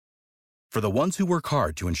For the ones who work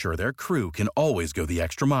hard to ensure their crew can always go the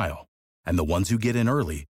extra mile, and the ones who get in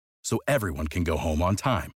early so everyone can go home on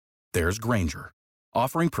time, there's Grainger,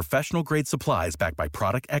 offering professional-grade supplies backed by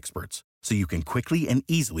product experts so you can quickly and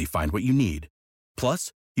easily find what you need.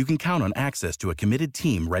 Plus, you can count on access to a committed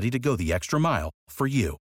team ready to go the extra mile for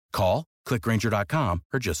you. Call, click Grainger.com,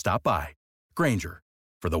 or just stop by. Grainger,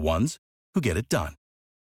 for the ones who get it done.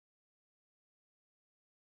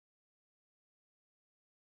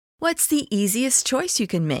 What's the easiest choice you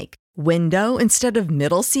can make? Window instead of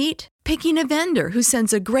middle seat? Picking a vendor who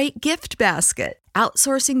sends a great gift basket?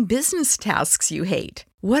 Outsourcing business tasks you hate?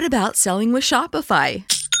 What about selling with Shopify?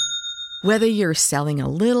 Whether you're selling a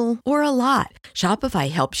little or a lot,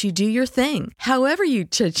 Shopify helps you do your thing, however you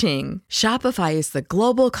cha-ching. Shopify is the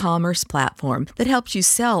global commerce platform that helps you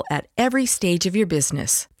sell at every stage of your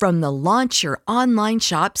business. From the launch your online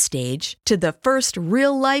shop stage to the first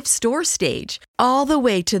real-life store stage, all the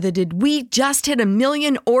way to the did we just hit a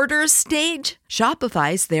million orders stage.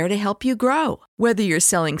 Shopify's there to help you grow. Whether you're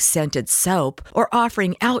selling scented soap or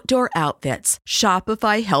offering outdoor outfits,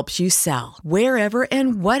 Shopify helps you sell. Wherever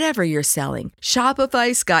and whatever you're selling,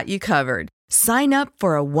 Shopify's got you covered. Sign up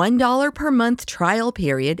for a $1 per month trial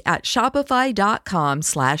period at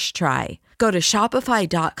shopify.com/try. Go to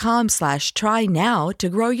shopify.com/try now to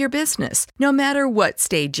grow your business, no matter what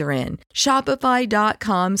stage you're in.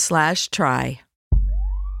 Shopify.com/try.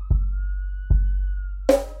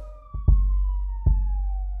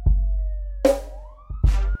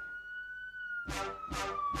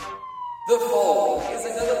 The following is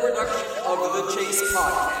another production of The Chase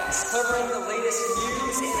Podcast, covering the latest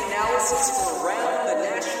news and analysis from around the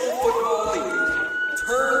National Football League.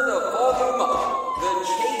 Turn the volume up. The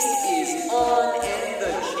Chase is on and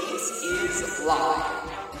the Chase is live.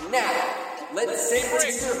 Now, let's send to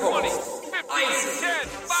your host, Isaac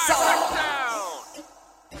Saul.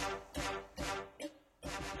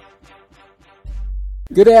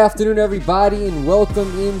 Good afternoon, everybody, and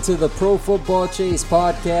welcome into the Pro Football Chase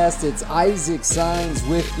Podcast. It's Isaac Signs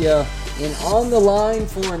with you, and on the line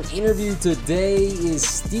for an interview today is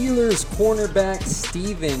Steelers cornerback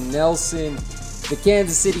Steven Nelson. The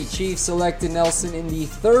Kansas City Chiefs selected Nelson in the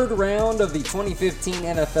third round of the 2015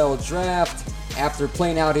 NFL Draft. After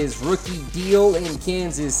playing out his rookie deal in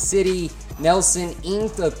Kansas City, Nelson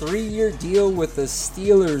inked a 3-year deal with the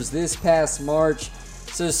Steelers this past March.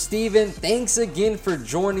 So, Steven, thanks again for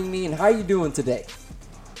joining me, and how are you doing today?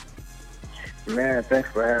 Man, thanks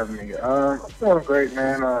for having me. I'm doing great,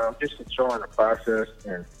 man. Just enjoying the process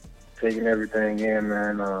and taking everything in,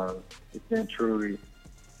 man. It's been truly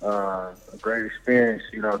a great experience,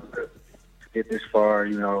 to get this far,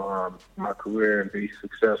 in my career and be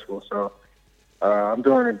successful. So, I'm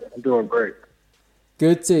doing great.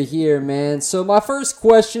 Good to hear, man. So my first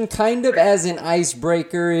question, kind of as an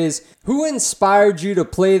icebreaker, is who inspired you to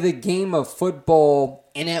play the game of football,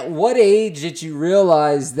 and at what age did you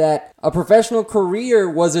realize that a professional career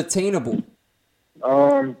was attainable?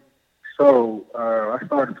 I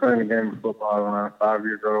started playing the game of football around 5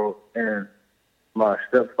 years old, and my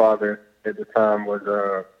stepfather at the time was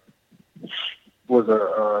a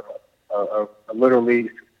little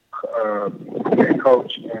league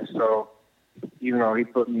coach, and so he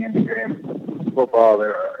put me in the game of football at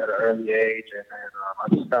an early age, and I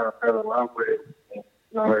just kind of fell in love with it. And,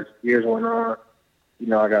 as years went on,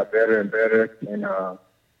 I got better and better, and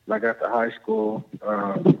when I got to high school,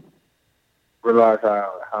 realized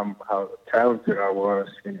how talented I was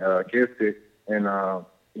and gifted, and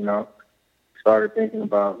started thinking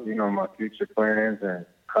about my future plans and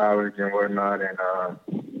college and whatnot, and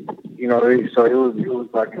so it was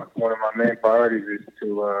like one of my main priorities is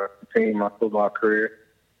to continue my football career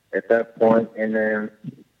at that point. And then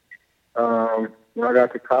when I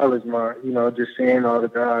got to college, just seeing all the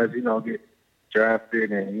guys, get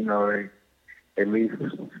drafted and they leave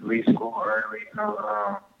school early,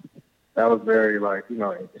 that was very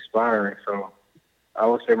inspiring. So I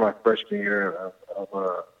would say my freshman year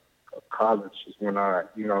of college is when I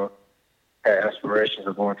had aspirations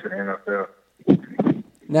of going to the NFL.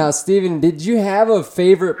 Now, Steven, did you have a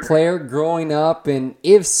favorite player growing up, and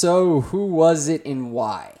if so, who was it and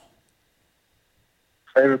why?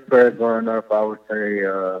 Favorite player growing up, I would say,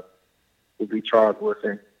 would be Charles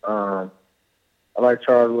Woodson. I like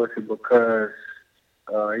Charles Woodson because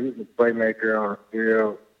he was a playmaker on the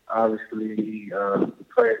field. Obviously, he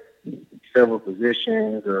played several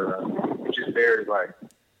positions. Just very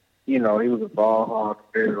he was a ball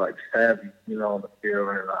hawk, very savvy, on the field,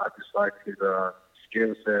 and I just liked his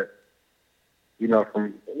skill set.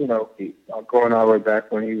 From going all the way back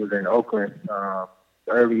when he was in Oakland, the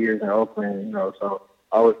early years in Oakland, so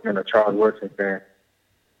I always been a Charles Woodson fan.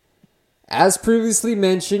 As previously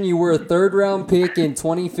mentioned, you were a third-round pick in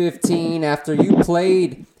 2015 after you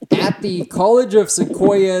played at the College of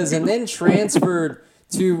Sequoias and then transferred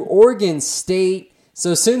to Oregon State.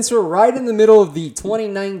 So since we're right in the middle of the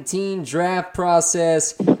 2019 draft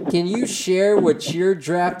process, can you share what your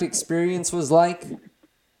draft experience was like?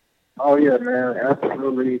 Oh, yeah, man,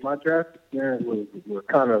 absolutely. My draft experience was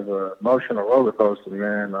kind of an emotional roller coaster,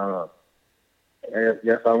 man.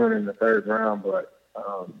 Yes, I went in the third round, but,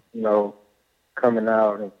 coming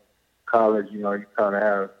out in college, you kind of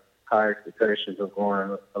have high expectations of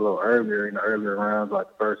going a little earlier in the earlier rounds, like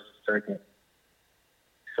first, second.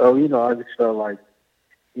 So, I just felt like,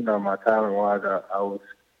 my talent-wise, I was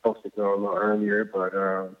supposed to go a little earlier, but,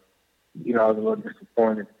 I was a little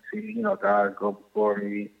disappointed to see, guys go before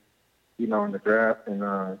me, in the draft.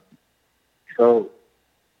 And so,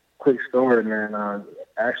 quick story, man,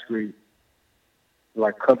 actually,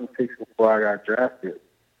 like a couple picks before I got drafted,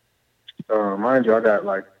 mind you, I got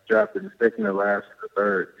drafted the second to last to the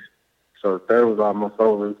third. So the third was almost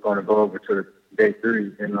over. It was going to go over to day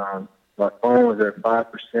 3. And my phone was at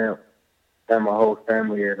 5%. Had my whole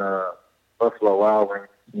family at Buffalo Wild Wings.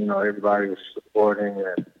 Everybody was supporting.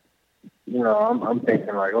 And, I'm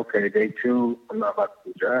thinking okay, day 2, I'm not about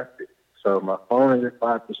to be drafted. So my phone is at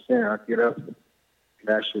 5%. I get up and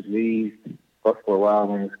I should leave Buffalo Wild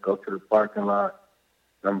Wings, go to the parking lot.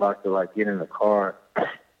 And I'm about to get in the car.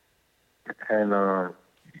 And I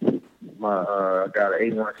got an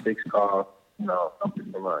 816 call, up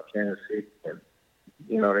from Kansas City, and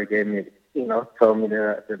they gave me, told me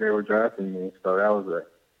that they were drafting me. So that was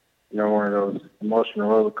one of those emotional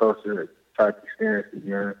roller coaster type experiences,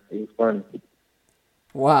 man. It was funny.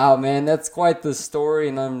 Wow, man, that's quite the story,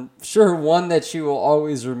 and I'm sure one that you will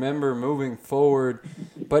always remember moving forward.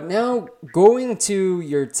 But now, going to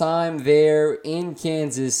your time there in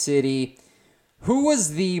Kansas City, who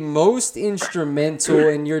was the most instrumental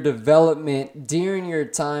in your development during your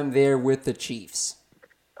time there with the Chiefs?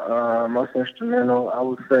 Most instrumental, I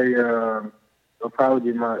would say, it'll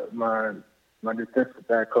probably be my defensive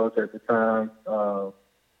back coach at the time, Al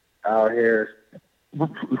Harris.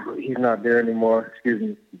 He's not there anymore. Excuse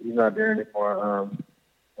me, he's not there anymore.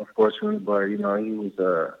 Unfortunately, but he was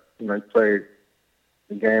he played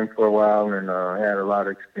the game for a while and had a lot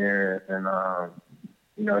of experience, and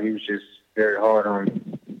he was just very hard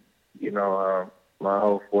on my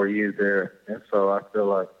whole 4 years there, and so I feel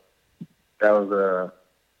like that was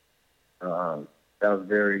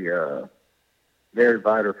very very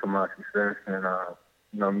vital for my success, and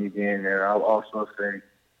me being there. I'll also say,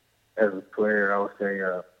 as a player, I would say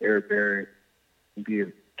Eric Berry would be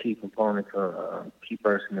a key component, key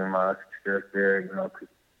person in my success there. His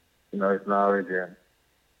knowledge and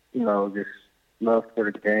just love for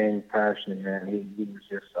the game, passion, man. He was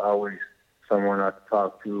just always someone I could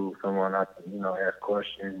talk to, someone I could ask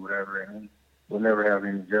questions, whatever, and he would never have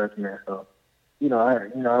any judgment. So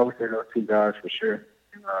I would say those two guys for sure.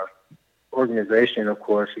 And, organization, of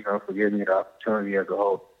course, for giving me the opportunity as a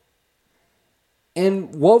whole.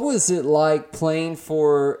 And what was it like playing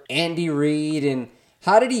for Andy Reid, and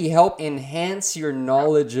how did he help enhance your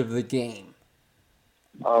knowledge of the game?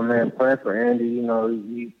 Oh man, playing for Andy,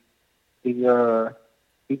 he's a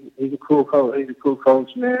cool coach. He's a cool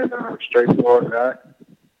coach, man. Straightforward guy.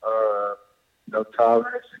 No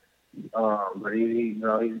tolerance. But he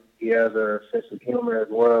has a sense of humor as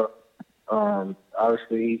well.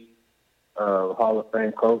 Obviously, he's a Hall of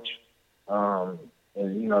Fame coach. And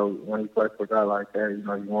when you play for a guy like that, you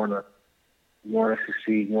want to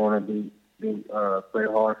succeed. You want to play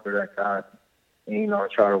hard for that guy, and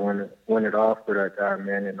try to win it off for that guy,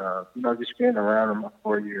 man. And just being around him for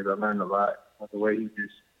 4 years, I learned a lot. The way he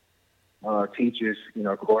just teaches,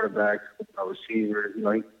 quarterbacks,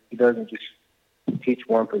 receivers. He doesn't just teach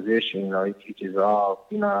one position. He teaches all.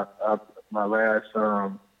 My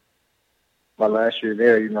last year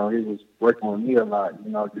there, he was working with me a lot.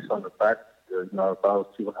 Just on the practice. If I was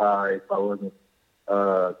too high, if I wasn't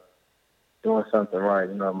doing something right,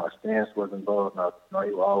 my stance wasn't low enough.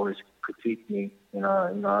 He would always critique me.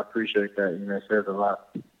 I appreciate that. It says a lot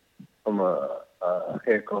from a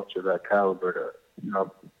head coach of that caliber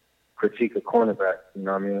to, critique a cornerback. You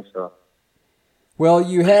know what I mean? So. Well,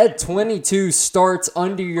 you had 22 starts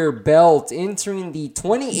under your belt entering the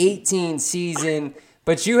 2018 season,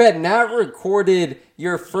 but you had not recorded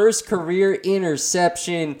your first career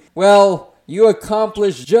interception. Well, you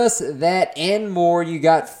accomplished just that and more. You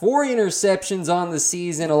got 4 interceptions on the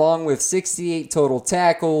season, along with 68 total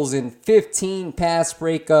tackles and 15 pass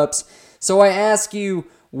breakups. So I ask you,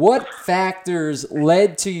 what factors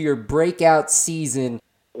led to your breakout season?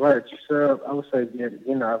 Right, I would say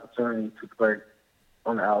getting the opportunity to play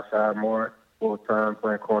on the outside more, full time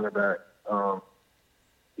playing cornerback.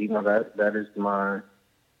 That is my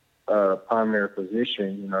primary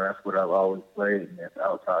position. That's what I've always played, as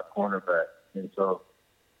outside cornerback. And so,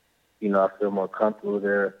 I feel more comfortable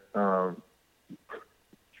there. For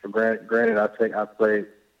granted, I played,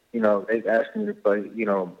 they asked me to play,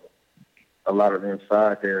 a lot of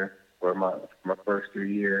inside there for my first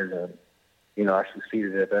 3 years, and I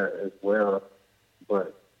succeeded at that as well.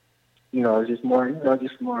 But it's just more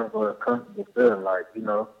of a comfortable feeling,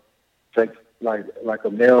 take like a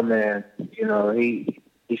mailman.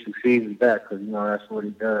 He succeeds at that because that's what he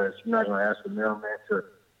does. You're not gonna ask a mailman to,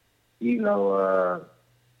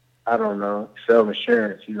 I don't know, sell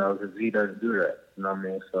insurance, because he doesn't do that. You know what I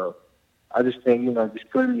mean? So I just think, just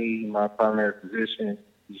putting me in my primary position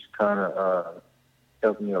just kind of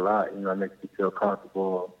helped me a lot. Makes me feel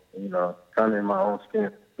comfortable, kind of in my own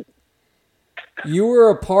skin. You were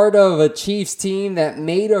a part of a Chiefs team that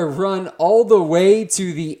made a run all the way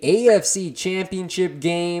to the AFC Championship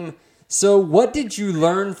game. So what did you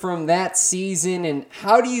learn from that season, and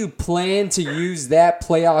how do you plan to use that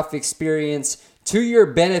playoff experience to your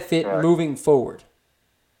benefit moving forward?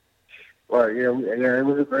 Well, yeah, it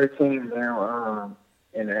was a great team there.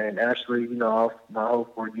 And actually, my whole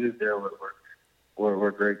 4 years there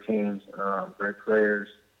were great teams, great players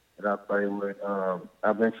that I played with.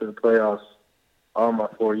 I've been to the playoffs all my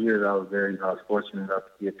 4 years. I was there. I was fortunate enough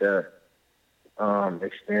to get that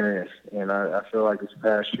experience. And I feel like this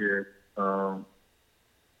past year,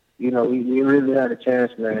 we really had a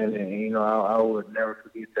chance, man. And I would never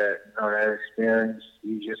forget that. That experience.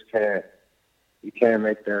 You just can't. You can't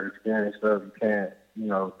make that experience up. You can't,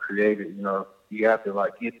 create it. You have to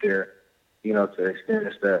get there, to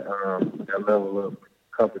experience that that level of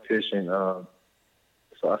competition. So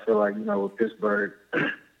I feel like, with Pittsburgh,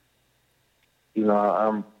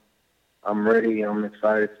 I'm ready. I'm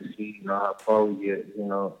excited to see, how far we get,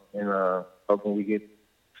 and hoping we get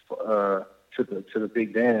to the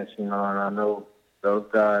big dance, and I know those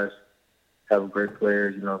guys have great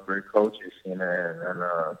players, great coaches, and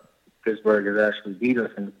Pittsburgh has actually beat us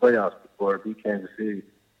in the playoffs before, beat Kansas City.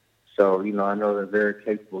 So, I know they're very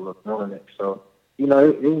capable of doing it. So, it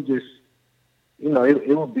would just,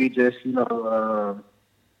 it would be just, I'll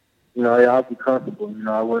be comfortable.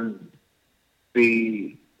 I wouldn't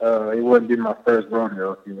be, it wouldn't be my first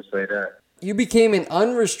rodeo, if you would say that. You became an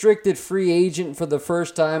unrestricted free agent for the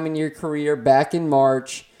first time in your career back in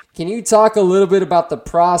March. Can you talk a little bit about the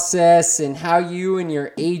process and how you and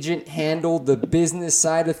your agent handled the business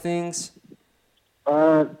side of things?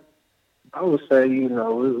 I would say,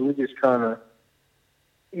 we just kind of,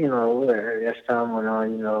 as time went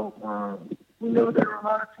on, we knew there were a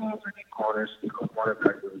lot of teams that need corners.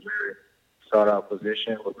 Cornerback was a very sought-out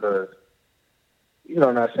position because,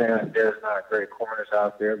 I'm not saying that there's not great corners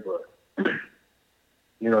out there, but,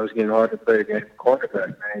 it's getting hard to play against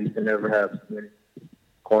cornerback, man. You can never have so many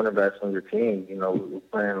cornerbacks on your team. We're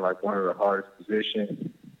playing one of the hardest positions,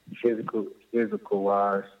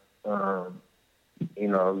 physical-wise.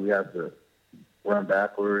 We have to run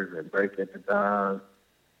backwards and break at the dime.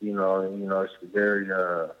 It's very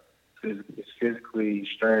it's physically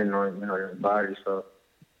straining on your body. So,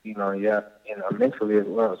 you have mentally as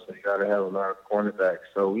well. So you got to have a lot of cornerbacks.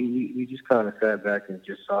 So we just kind of sat back and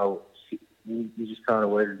just we just kind of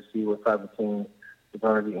waited to see what type of team was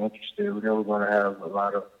going to be interested. We know we're going to have a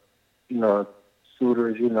lot of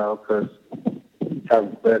suitors. Because the type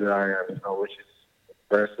of player that I am, which is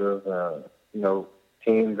aggressive.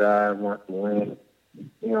 Team guy wants to win,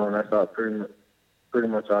 and that's all pretty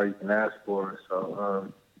much all you can ask for.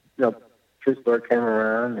 So, Pittsburgh came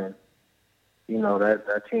around, and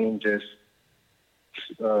that team just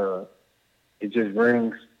it just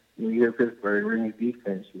rings. When you hear Pittsburgh, it rings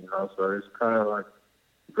defense. So it's kind of like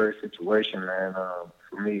a great situation, man,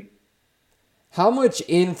 for me. How much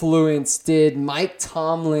influence did Mike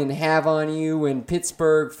Tomlin have on you when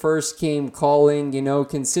Pittsburgh first came calling,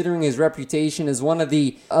 considering his reputation as one of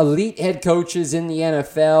the elite head coaches in the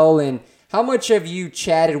NFL, and how much have you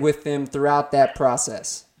chatted with him throughout that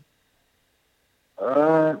process?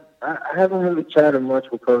 I haven't really chatted much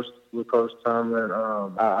with Coach Tomlin.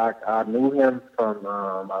 I knew him from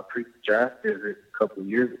my pre-draft visit a couple of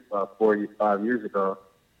years, 5 years ago.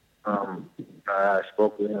 I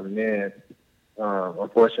spoke with him then.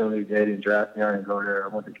 Unfortunately, they didn't draft me. I didn't go there. I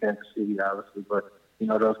went to Kansas City, obviously. But,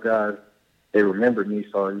 those guys, they remembered me,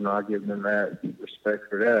 so, I give them that respect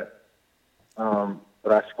for that.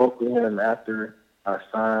 But I spoke with him after I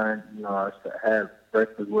signed. I had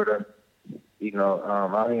breakfast with him,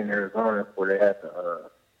 out here in Arizona where they had the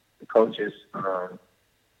coaches, the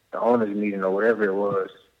owners meeting or whatever it was.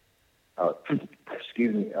 out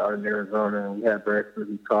in Arizona, and we had breakfast.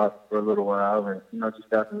 We talked for a little while, and just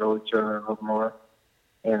got to know each other a little more.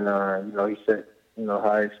 And he set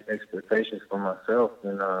high expectations for myself,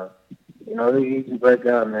 and he's a great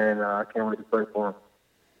guy, man. I can't wait to play for him.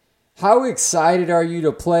 How excited are you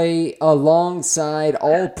to play alongside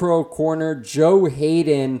All-Pro corner Joe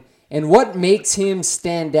Haden, and what makes him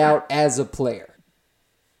stand out as a player?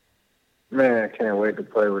 Man, I can't wait to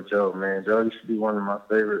play with Joe, man. Joe used to be one of my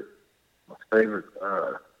favorite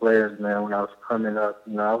players, man, when I was coming up.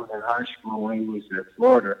 I was in high school when he was at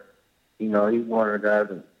Florida. He's one of the guys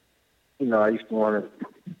that, I used to want to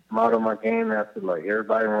model my game after. Like,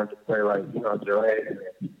 everybody wanted to play like, Joe Haden.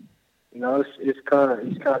 He's kind of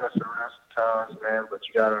surreal sometimes, man, but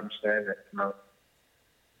you got to understand that,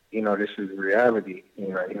 this is reality.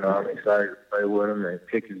 I'm excited to play with him and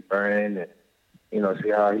pick his brain and, see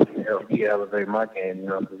how he can help me elevate my game,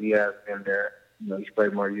 because he has been there. He's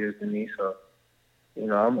played more years than me, so,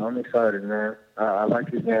 I'm excited, man. I like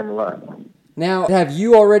his game a lot. Now, have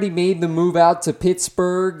you already made the move out to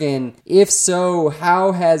Pittsburgh? And if so,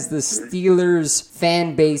 how has the Steelers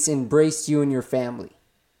fan base embraced you and your family?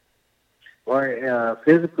 Well,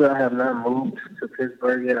 physically, I have not moved to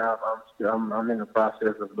Pittsburgh yet. I'm in the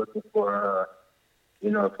process of looking for,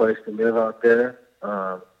 a place to live out there.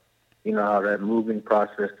 How that moving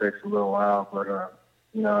process takes a little while, but,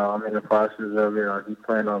 I'm in the process of it. I do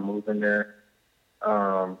plan on moving there.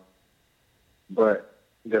 But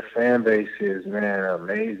the fan base is, man,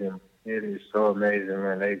 amazing. It is so amazing,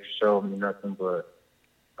 man. They've showed me nothing but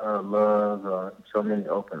love, so many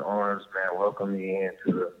open arms, man, welcome me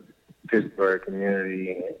into the Pittsburgh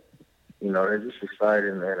community. And, they're just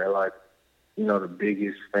excited, man. They're like, the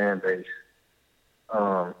biggest fan base.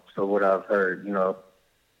 So what I've heard,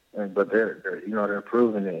 but they're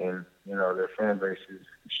proving it, and, their fan base has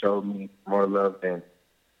showed me more love than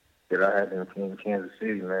that I had in Kansas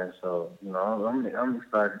City, man. So, I'm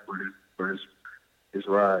excited for this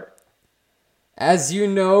ride. As you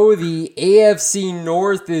know, the AFC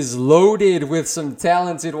North is loaded with some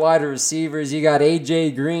talented wide receivers. You got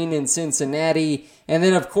A.J. Green in Cincinnati, and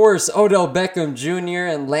then, of course, Odell Beckham Jr.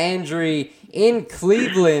 and Landry in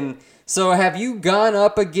Cleveland. So have you gone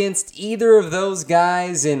up against either of those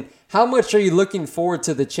guys, and how much are you looking forward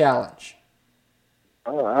to the challenge?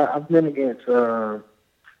 I've been against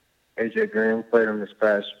A.J. Green. Played him this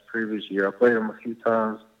previous year. I played him a few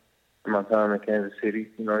times in my time in Kansas City.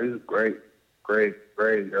 He was great,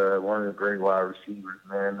 one of the great wide receivers,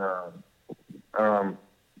 man.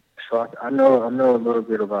 So I know a little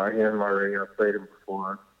bit about him already. I played him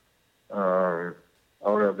before.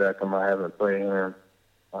 Odell Beckham, I haven't played him.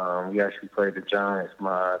 We actually played the Giants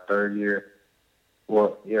my third year.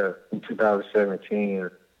 Well, yeah, in 2017,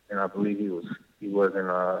 and I believe he was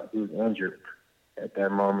injured at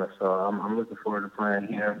that moment. So I'm looking forward to playing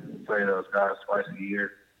him. We play those guys twice a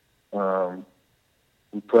year.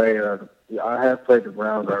 We play. I have played the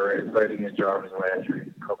Browns already. Played against Jarvis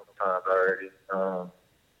Landry a couple of times already.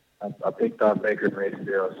 I picked up Baker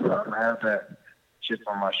Mayfield, so I have that chip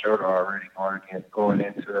on my shoulder already going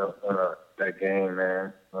into that game,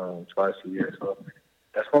 man. Twice a year, so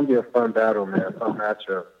that's going to be a fun battle, man. A fun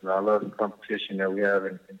matchup. I love the competition that we have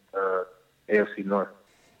in AFC North.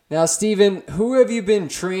 Now, Steven, who have you been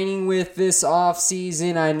training with this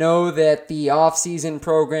offseason? I know that the offseason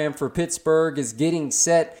program for Pittsburgh is getting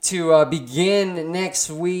set to begin next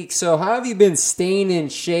week. So how have you been staying in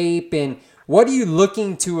shape, and what are you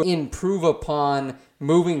looking to improve upon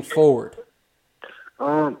moving forward?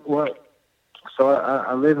 So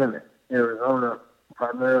I live in Arizona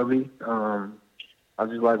primarily. I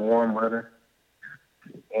just like warm weather.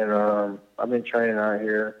 And I've been training out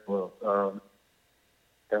here.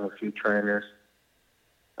 Have a few trainers.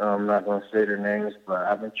 I'm not going to say their names, but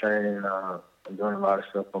I've been training. I'm doing a lot of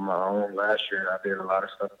stuff on my own. Last year, I did a lot of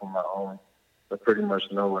stuff on my own. I pretty much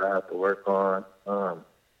know what I have to work on.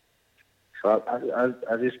 So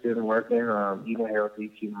I just been working, eating healthy,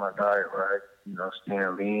 keeping my diet right,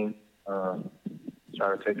 staying lean,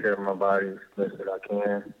 trying to take care of my body as best that I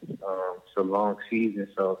can. It's a long season,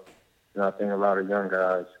 so I think a lot of young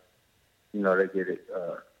guys, they get it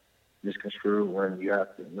misconstrued when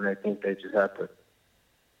they think they just have to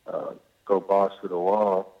go balls to the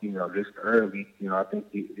wall, this early. I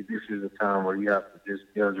think this is a time where you have to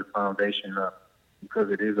just build your foundation up because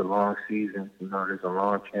it is a long season. There's a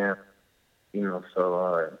long camp.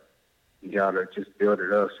 So you gotta just build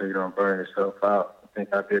it up so you don't burn yourself out. I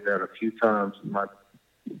think I did that a few times in my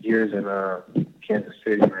years in Kansas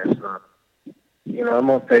City, man. So, I'm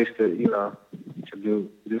on pace to, to do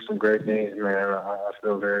some great things, man. I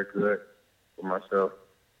feel very good for myself.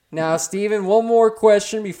 Now, Steven, one more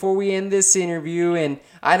question before we end this interview, and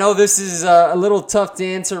I know this is a little tough to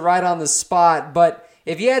answer right on the spot, but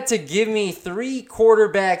if you had to give me 3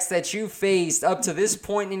 quarterbacks that you faced up to this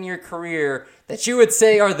point in your career that you would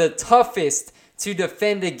say are the toughest to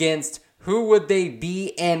defend against, who would they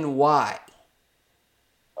be and why?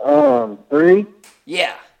 3?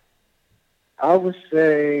 Yeah. I would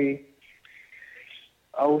say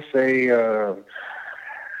Drew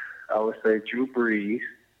Brees.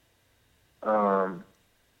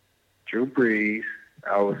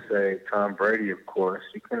 I would say Tom Brady, of course.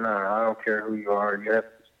 You cannot. I don't care who you are. You have to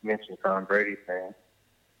mention Tom Brady fan.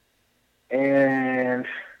 And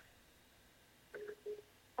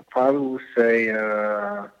I probably would say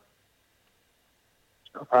I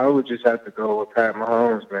probably would just have to go with Pat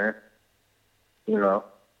Mahomes, man. You know,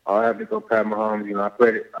 I'll have to go Pat Mahomes. You know, I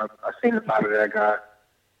seen a lot of that guy.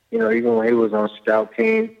 You know, even when he was on scout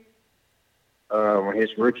team, when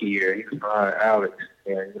his rookie year, he was behind Alex,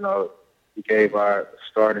 and you know, he gave our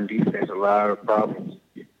starting defense a lot of problems.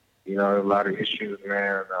 You know, a lot of issues,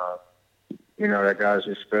 man. You know, that guy's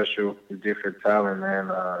just special, a different talent,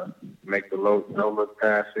 man. Make the no-look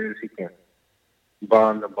passes. He can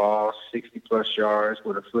bomb the ball 60-plus yards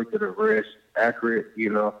with a flick of the wrist, accurate, you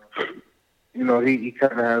know. You know, he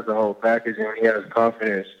kind of has the whole package, and he has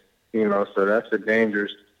confidence, you know, so that's a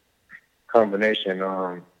dangerous combination.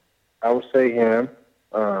 I would say him.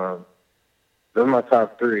 Those are my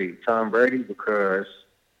top 3. Tom Brady, because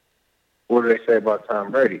what do they say about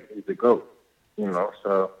Tom Brady? He's the GOAT, you know,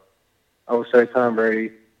 so I would say Tom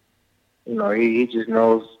Brady. You know, he just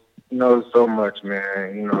knows so much,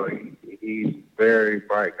 man. You know, he's a very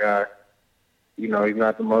bright guy. You know, he's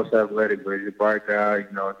not the most athletic, but he's a bright guy.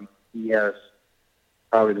 You know, he has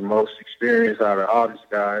probably the most experience out of all these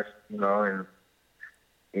guys, you know, and,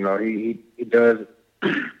 you know, he does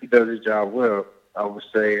his job well. I would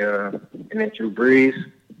say, and then Drew Brees.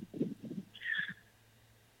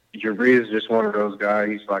 Drew Brees is just one of those guys.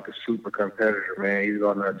 He's like a super competitor, man. He's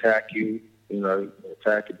going to attack you, you know,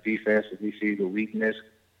 attack the defense if he sees a weakness.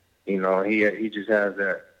 You know, he just has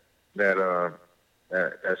that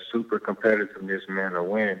super competitiveness, man, to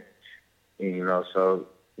win. And, you know, so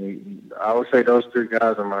I would say those 3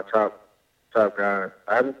 guys are my top guys.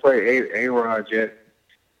 I haven't played A-Rod yet.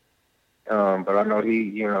 But I know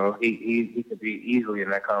he could be easily in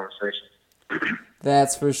that conversation.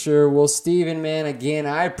 That's for sure. Well, Steven, man, again,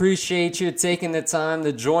 I appreciate you taking the time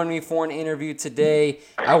to join me for an interview today.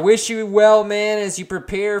 I wish you well, man, as you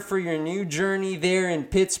prepare for your new journey there in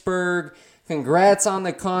Pittsburgh. Congrats on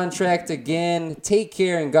the contract again. Take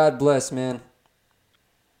care and God bless, man.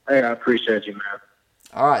 Hey, I appreciate you, man.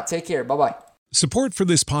 All right, take care. Bye-bye. Support for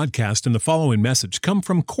this podcast and the following message come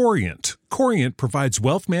from Corient. Corient provides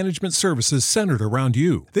wealth management services centered around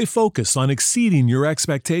you. They focus on exceeding your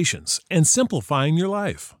expectations and simplifying your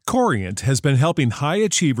life. Corient has been helping high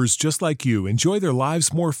achievers just like you enjoy their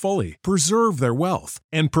lives more fully, preserve their wealth,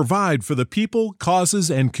 and provide for the people, causes,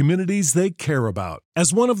 and communities they care about.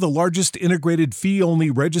 As one of the largest integrated fee-only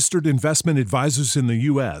registered investment advisors in the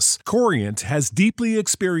U.S., Corient has deeply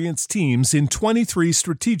experienced teams in 23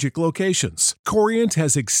 strategic locations. Corient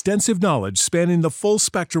has extensive knowledge spanning the full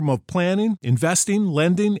spectrum of planning, investing,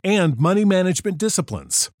 lending, and money management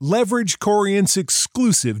disciplines. Leverage Corient's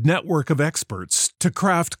exclusive network of experts to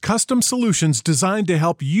craft custom solutions designed to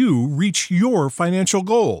help you reach your financial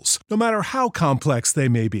goals, no matter how complex they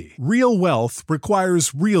may be. Real wealth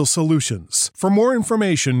requires real solutions. For more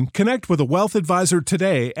information, connect with a wealth advisor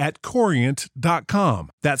today at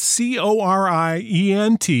Corient.com. That's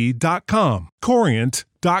Corient.com.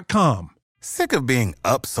 Corient.com. Sick of being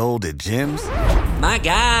upsold at gyms? My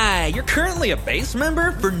guy, you're currently a base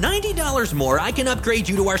member? For $90 more, I can upgrade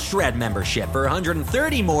you to our Shred membership. For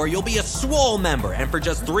 $130 more, you'll be a Swole member. And for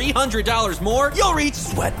just $300 more, you'll reach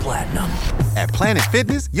Sweat Platinum. At Planet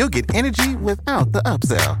Fitness, you'll get energy without the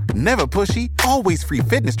upsell. Never pushy, always free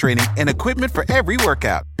fitness training and equipment for every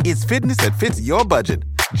workout. It's fitness that fits your budget.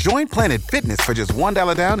 Join Planet Fitness for just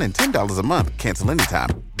 $1 down and $10 a month. Cancel anytime.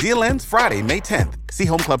 Deal ends Friday, May 10th. See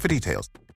Home Club for details.